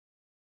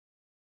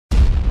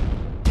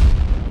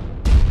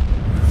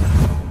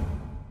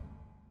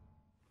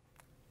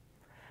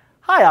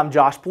Hi, I'm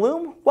Josh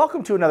Bloom.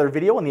 Welcome to another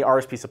video in the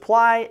RSP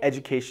Supply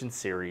Education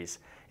Series.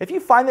 If you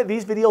find that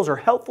these videos are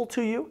helpful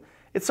to you,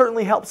 it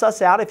certainly helps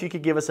us out if you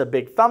could give us a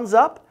big thumbs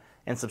up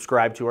and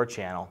subscribe to our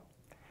channel.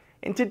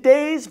 In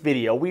today's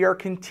video, we are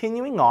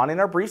continuing on in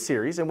our brief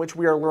series in which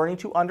we are learning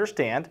to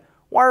understand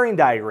wiring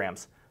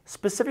diagrams,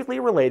 specifically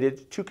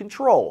related to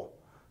control,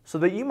 so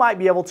that you might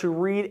be able to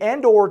read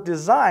and/or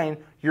design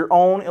your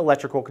own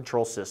electrical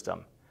control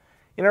system.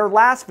 In our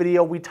last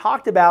video, we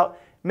talked about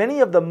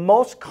many of the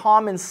most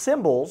common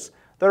symbols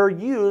that are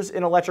used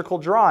in electrical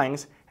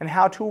drawings and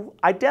how to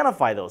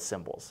identify those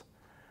symbols.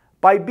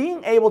 By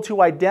being able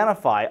to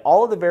identify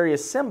all of the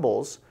various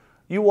symbols,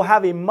 you will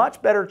have a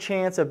much better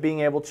chance of being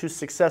able to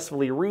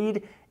successfully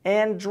read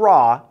and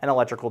draw an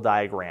electrical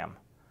diagram.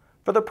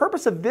 For the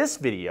purpose of this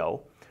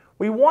video,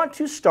 we want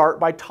to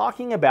start by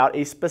talking about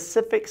a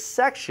specific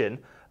section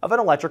of an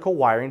electrical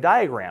wiring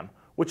diagram,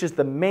 which is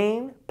the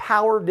main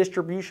power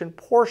distribution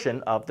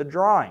portion of the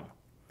drawing.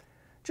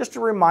 Just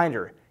a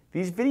reminder,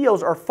 these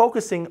videos are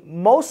focusing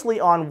mostly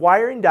on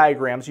wiring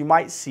diagrams you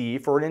might see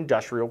for an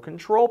industrial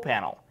control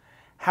panel.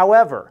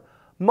 However,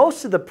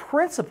 most of the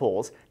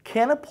principles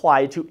can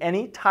apply to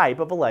any type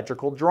of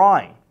electrical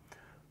drawing.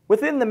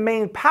 Within the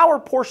main power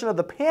portion of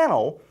the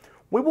panel,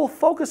 we will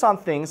focus on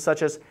things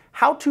such as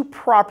how to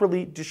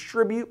properly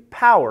distribute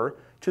power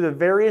to the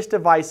various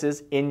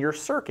devices in your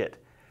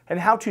circuit, and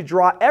how to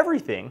draw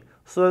everything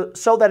so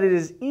that it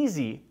is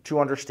easy to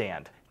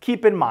understand.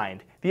 Keep in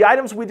mind, the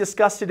items we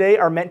discuss today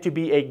are meant to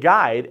be a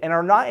guide and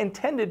are not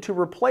intended to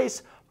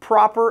replace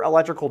proper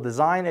electrical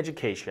design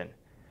education.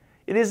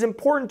 It is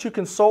important to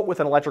consult with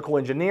an electrical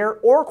engineer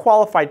or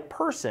qualified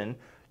person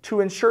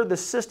to ensure the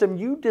system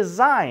you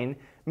design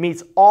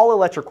meets all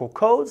electrical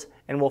codes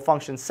and will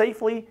function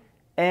safely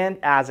and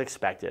as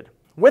expected.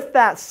 With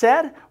that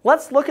said,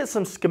 let's look at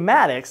some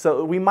schematics so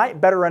that we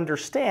might better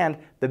understand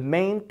the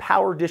main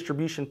power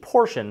distribution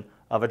portion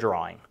of a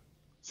drawing.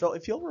 So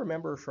if you'll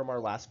remember from our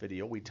last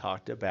video, we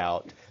talked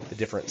about the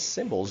different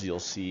symbols you'll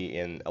see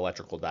in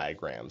electrical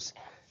diagrams.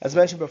 As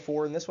mentioned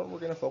before, in this one we're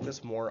going to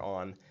focus more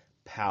on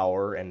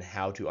power and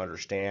how to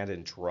understand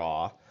and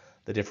draw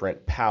the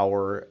different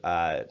power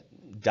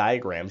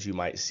diagrams you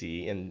might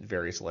see in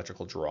various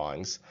electrical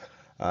drawings,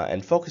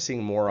 and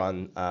focusing more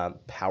on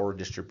power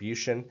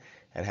distribution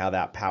and how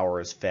that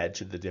power is fed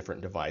to the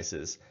different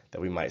devices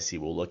that we might see.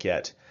 We'll look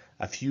at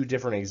a few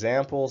different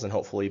examples, and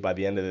hopefully by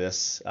the end of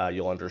this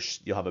you'll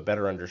have a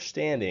better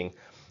understanding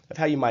of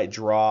how you might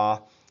draw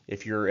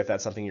if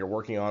that's something you're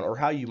working on, or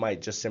how you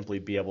might just simply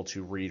be able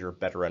to read or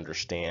better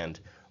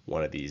understand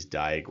one of these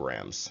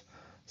diagrams.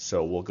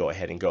 So we'll go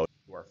ahead and go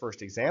to our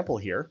first example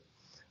here.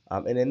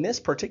 And in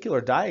this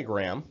particular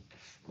diagram,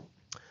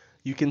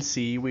 you can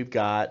see we've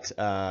got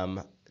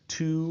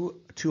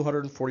two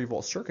 240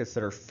 volt circuits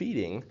that are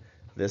feeding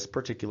this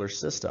particular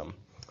system.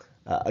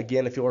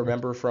 Again, if you'll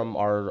remember from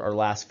our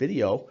last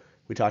video,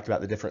 we talked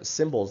about the different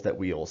symbols that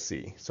we will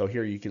see. So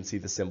here you can see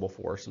the symbol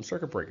for some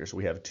circuit breakers.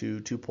 We have two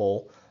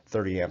 2-pole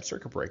 30 amp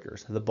circuit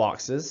breakers. The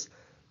boxes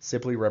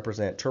simply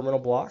represent terminal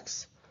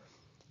blocks,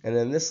 and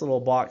then this little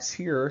box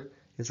here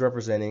is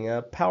representing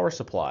a power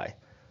supply.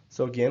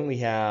 So again, we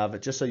have,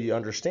 just so you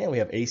understand, we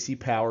have AC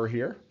power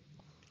here.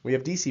 We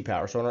have DC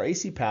power. So in our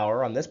AC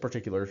power on this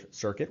particular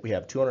circuit, we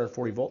have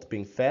 240 volts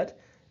being fed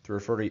through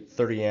a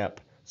 30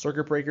 amp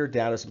circuit breaker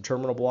down to some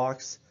terminal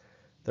blocks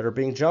that are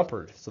being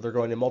jumpered. So they're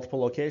going to multiple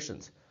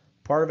locations.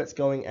 Part of it's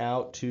going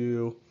out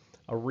to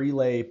a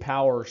relay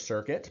power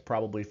circuit,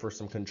 probably for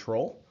some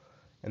control.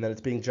 And then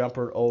it's being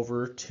jumpered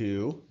over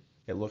to,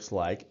 it looks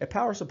like, a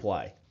power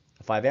supply,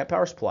 a 5 amp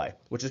power supply,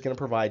 which is going to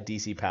provide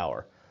DC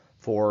power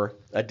for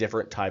a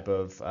different type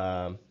of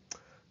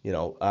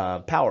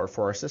power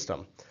for our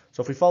system.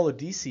 So if we follow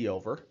DC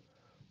over,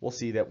 we'll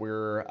see that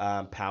we're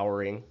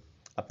powering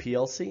a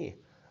PLC.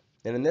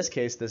 And in this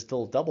case, this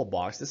little double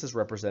box, this is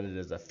represented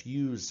as a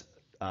fuse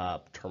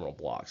terminal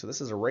block. So this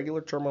is a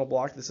regular terminal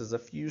block. This is a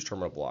fuse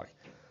terminal block.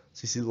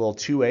 So you see the little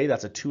 2A,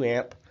 that's a 2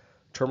 amp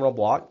terminal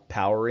block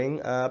powering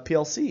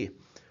PLC.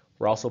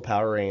 We're also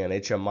powering an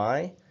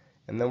HMI,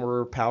 and then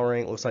we're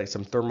powering, it looks like,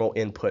 some thermal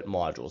input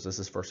modules. This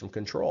is for some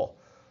control.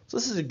 So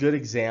this is a good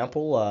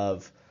example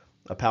of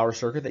a power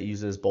circuit that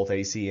uses both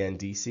AC and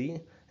DC.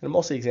 And in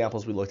most of the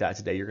examples we looked at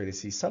today, you're going to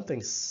see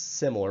something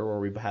similar where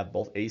we have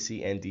both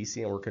AC and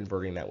DC, and we're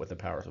converting that with a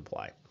power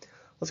supply.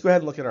 Let's go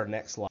ahead and look at our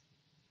next slide.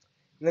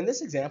 And in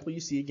this example, you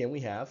see again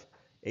we have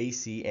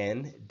AC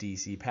and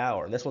DC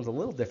power. And this one's a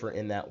little different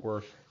in that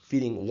we're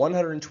feeding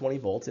 120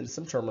 volts into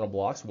some terminal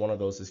blocks. One of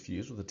those is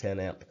fused with a 10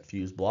 amp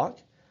fuse block.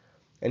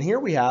 And here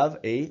we have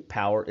a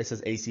power, it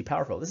says AC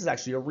power fail. This is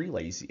actually a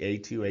relay. You see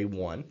A2,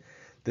 A1.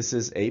 This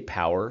is a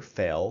power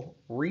fail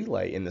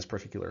relay in this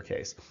particular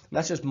case. And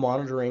that's just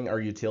monitoring our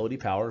utility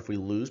power. If we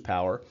lose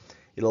power,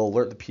 it'll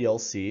alert the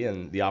PLC,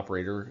 and the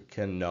operator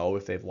can know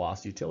if they've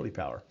lost utility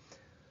power.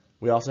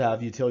 We also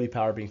have utility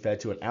power being fed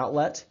to an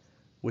outlet,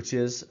 which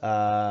is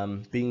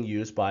being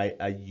used by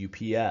a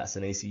UPS,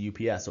 an AC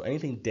UPS. So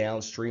anything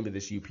downstream of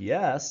this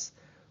UPS,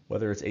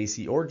 whether it's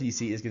AC or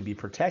DC, is going to be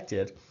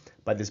protected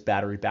by this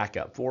battery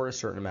backup for a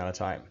certain amount of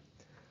time.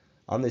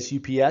 On this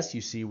UPS, you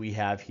see we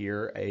have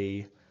here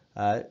a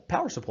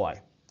power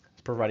supply.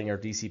 It's providing our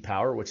DC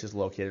power, which is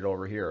located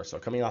over here. So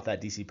coming off that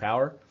DC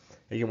power,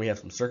 again, we have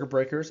some circuit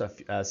breakers,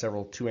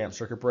 several 2-amp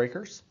circuit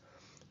breakers.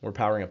 We're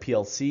powering a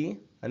PLC,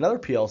 another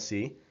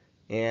PLC,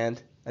 and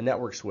a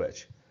network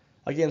switch.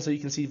 Again, so you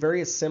can see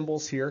various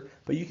symbols here,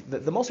 but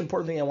the most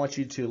important thing I want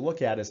you to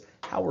look at is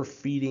how we're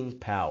feeding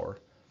power.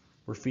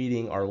 We're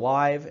feeding our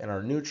live and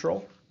our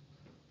neutral,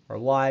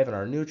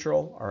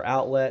 our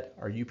outlet,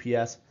 our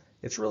UPS.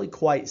 It's really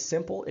quite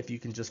simple if you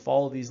can just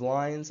follow these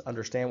lines,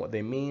 understand what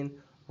they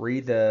mean,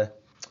 read the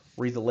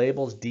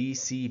labels.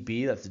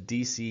 DCB, that's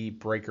DC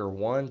breaker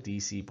 1,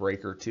 DC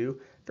breaker 2.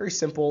 Very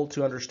simple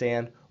to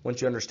understand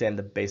once you understand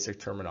the basic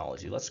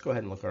terminology. Let's go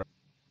ahead and look at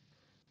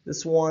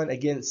this one.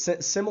 Again,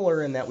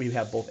 similar in that we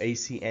have both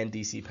AC and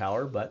DC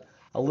power, but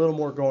a little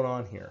more going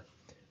on here.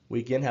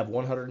 We again have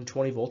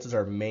 120 volts as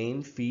our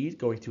main feed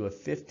going to a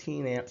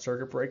 15-amp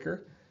circuit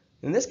breaker.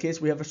 In this case,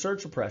 we have a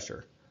surge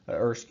suppressor,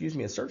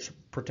 a surge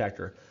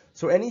protector.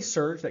 So any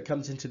surge that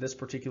comes into this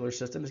particular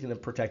system is going to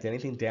protect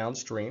anything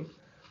downstream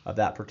of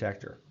that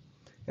protector.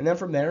 And then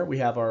from there, we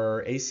have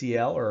our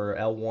ACL or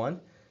L1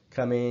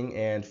 coming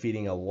and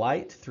feeding a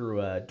light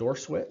through a door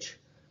switch,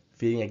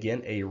 feeding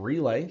again a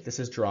relay. This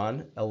is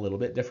drawn a little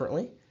bit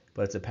differently,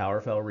 but it's a power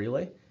fell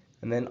relay.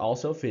 And then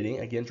also feeding,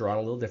 again drawn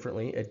a little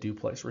differently, a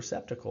duplex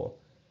receptacle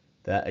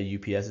that a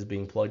UPS is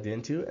being plugged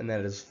into, and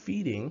that is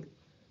feeding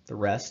the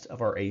rest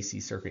of our AC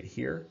circuit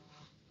here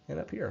and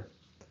up here.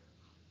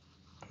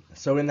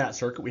 So in that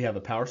circuit, we have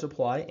a power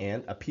supply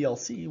and a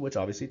PLC, which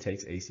obviously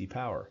takes AC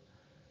power.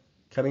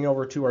 Coming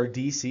over to our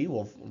DC,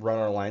 we'll run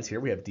our lines here.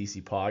 We have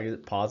DC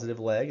positive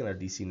leg and our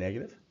DC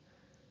negative.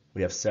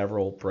 We have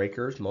several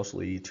breakers,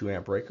 mostly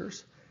 2-amp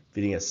breakers,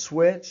 feeding a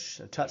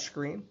switch, a touch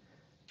screen.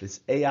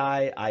 This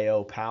AI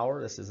I/O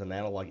power, this is an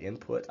analog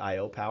input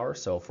I/O power,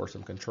 so for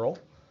some control.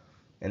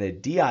 And a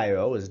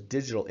DIO is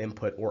digital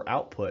input or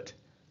output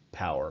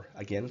power,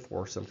 again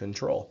for some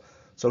control.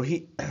 So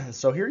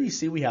here you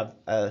see we have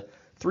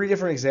 3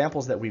 different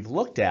examples that we've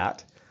looked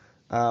at,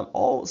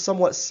 all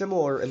somewhat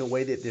similar in the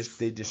way that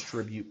they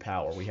distribute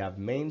power. We have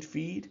main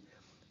feed,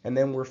 and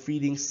then we're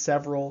feeding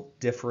several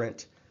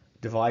different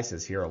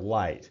devices here: a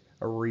light,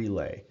 a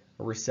relay,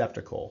 a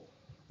receptacle,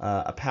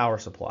 a power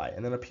supply,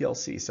 and then a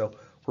PLC. So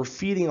we're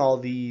feeding all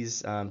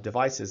these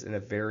devices in a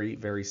very,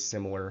 very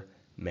similar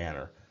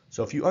manner.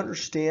 So if you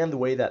understand the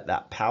way that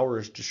that power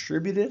is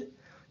distributed,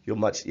 you'll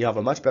have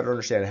a much better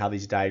understanding of how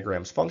these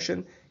diagrams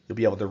function. You'll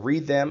be able to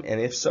read them, and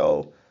if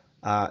so,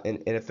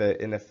 and if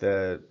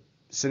the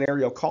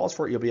scenario calls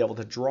for it, you'll be able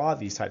to draw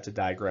these types of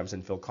diagrams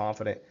and feel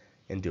confident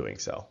in doing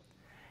so.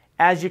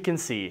 As you can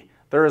see,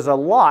 there is a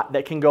lot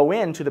that can go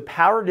into the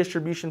power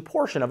distribution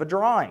portion of a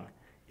drawing.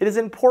 It is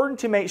important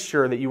to make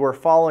sure that you are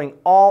following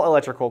all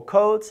electrical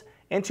codes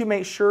and to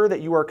make sure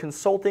that you are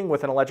consulting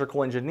with an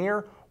electrical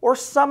engineer or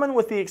someone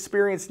with the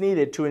experience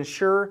needed to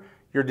ensure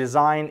your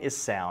design is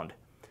sound.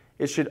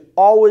 It should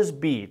always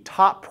be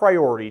top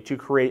priority to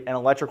create an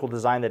electrical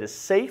design that is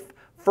safe,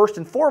 first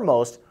and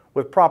foremost,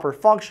 with proper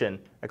function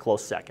a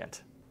close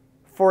second.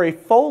 For a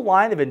full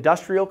line of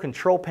industrial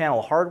control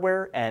panel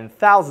hardware and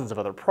thousands of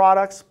other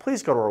products,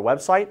 please go to our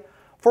website.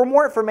 For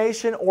more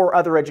information or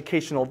other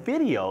educational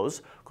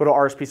videos, go to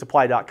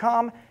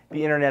rspsupply.com,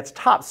 the internet's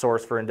top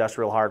source for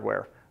industrial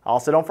hardware.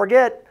 Also, don't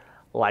forget,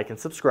 like and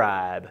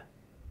subscribe.